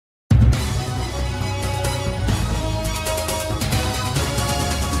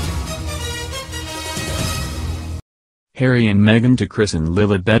Harry and Meghan to christen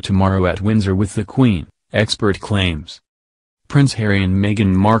Lilibet tomorrow at Windsor with the Queen, expert claims. Prince Harry and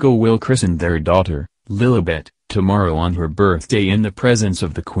Meghan Markle will christen their daughter, Lilibet, tomorrow on her birthday in the presence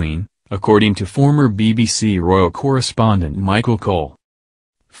of the Queen, according to former BBC royal correspondent Michael Cole.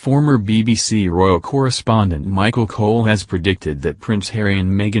 Former BBC royal correspondent Michael Cole has predicted that Prince Harry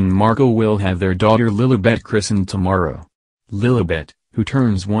and Meghan Markle will have their daughter Lilibet christened tomorrow. Lilibet, who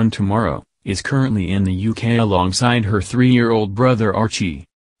turns 1 tomorrow, is currently in the UK alongside her 3-year-old brother Archie.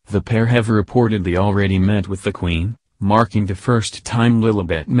 The pair have reportedly already met with the Queen, marking the first time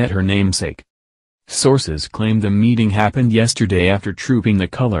Lilibet met her namesake. Sources claim the meeting happened yesterday after Trooping the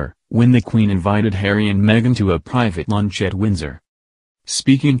Colour, when the Queen invited Harry and Meghan to a private lunch at Windsor.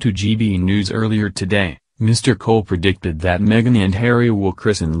 Speaking to GB News earlier today, Mr. Cole predicted that Meghan and Harry will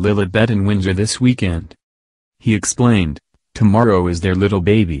christen Lilibet in Windsor this weekend. He explained, "Tomorrow is their little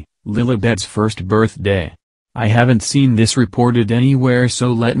baby, Lilibet's first birthday. I haven't seen this reported anywhere,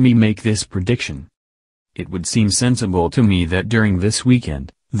 so let me make this prediction. It would seem sensible to me that during this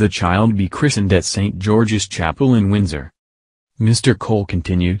weekend, the child be christened at St. George's Chapel in Windsor." Mr. Cole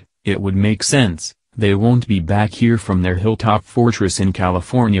continued, "It would make sense. They won't be back here from their hilltop fortress in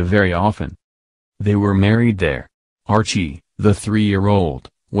California very often. They were married there. Archie, the 3-year-old,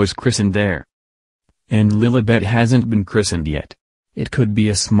 was christened there. And Lilibet hasn't been christened yet. It could be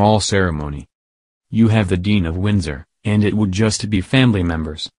a small ceremony. You have the Dean of Windsor, and it would just be family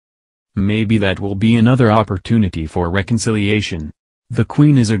members. Maybe that will be another opportunity for reconciliation. The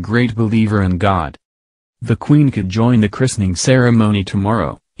Queen is a great believer in God. The Queen could join the christening ceremony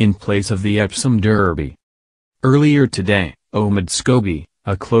tomorrow, in place of the Epsom Derby." Earlier today, Omid Scobie,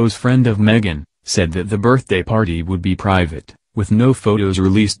 a close friend of Meghan, said that the birthday party would be private, with no photos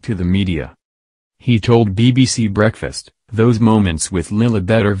released to the media. He told BBC Breakfast, "Those moments with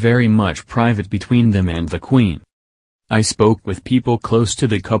Lilibet are very much private between them and the Queen. I spoke with people close to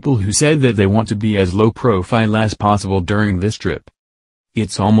the couple who said that they want to be as low profile as possible during this trip.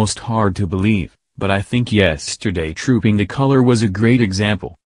 It's almost hard to believe, but I think yesterday Trooping the Colour was a great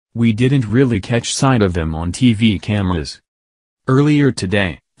example. We didn't really catch sight of them on TV cameras." Earlier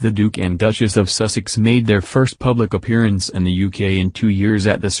today, the Duke and Duchess of Sussex made their first public appearance in the UK in 2 years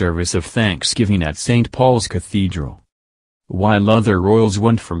at the service of Thanksgiving at St. Paul's Cathedral. While other royals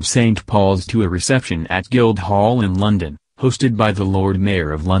went from St. Paul's to a reception at Guildhall in London, hosted by the Lord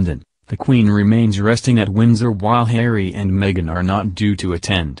Mayor of London, the Queen remains resting at Windsor while Harry and Meghan are not due to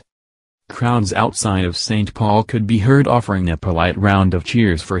attend. Crowds outside of St. Paul could be heard offering a polite round of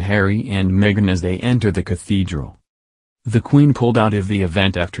cheers for Harry and Meghan as they enter the cathedral. The Queen pulled out of the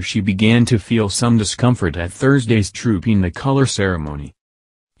event after she began to feel some discomfort at Thursday's Trooping the Colour ceremony.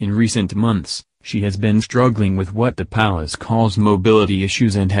 In recent months, she has been struggling with what the palace calls mobility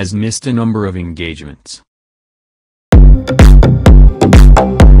issues and has missed a number of engagements.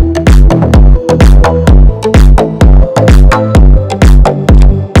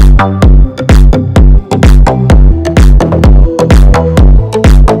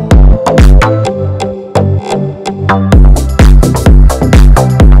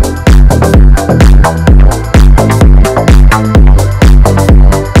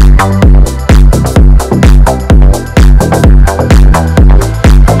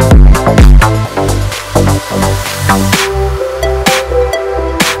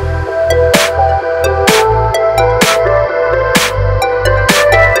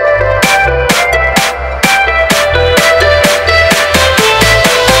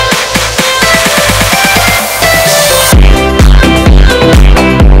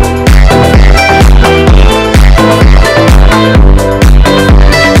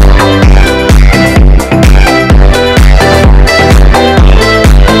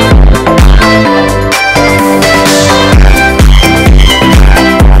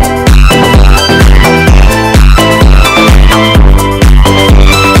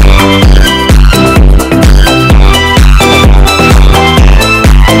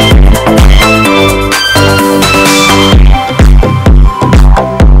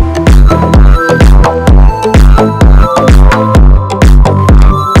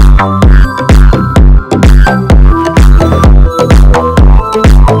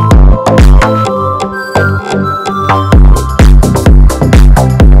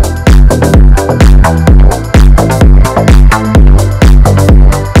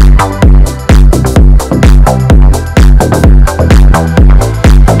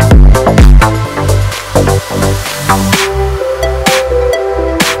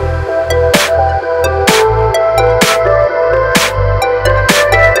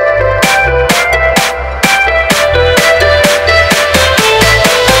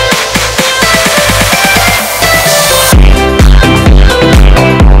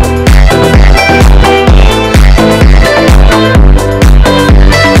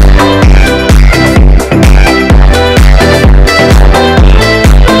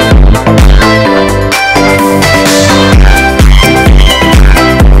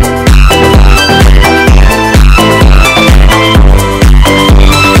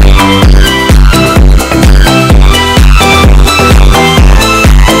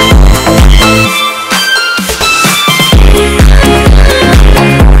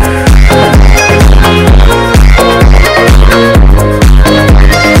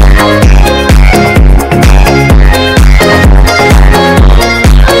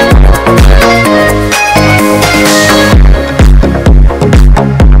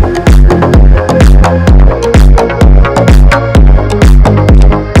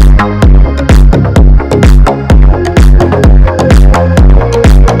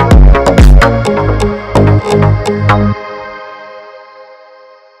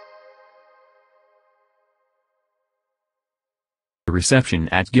 reception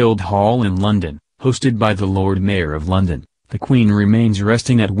at Guildhall in London, hosted by the Lord Mayor of London, the Queen remains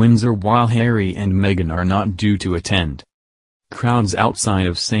resting at Windsor while Harry and Meghan are not due to attend. Crowds outside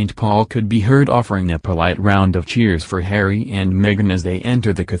of St. Paul could be heard offering a polite round of cheers for Harry and Meghan as they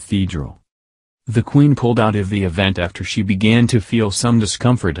enter the cathedral. The Queen pulled out of the event after she began to feel some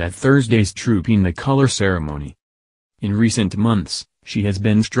discomfort at Thursday's Trooping the Colour ceremony. In recent months, she has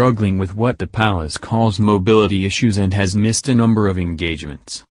been struggling with what the palace calls mobility issues and has missed a number of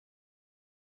engagements.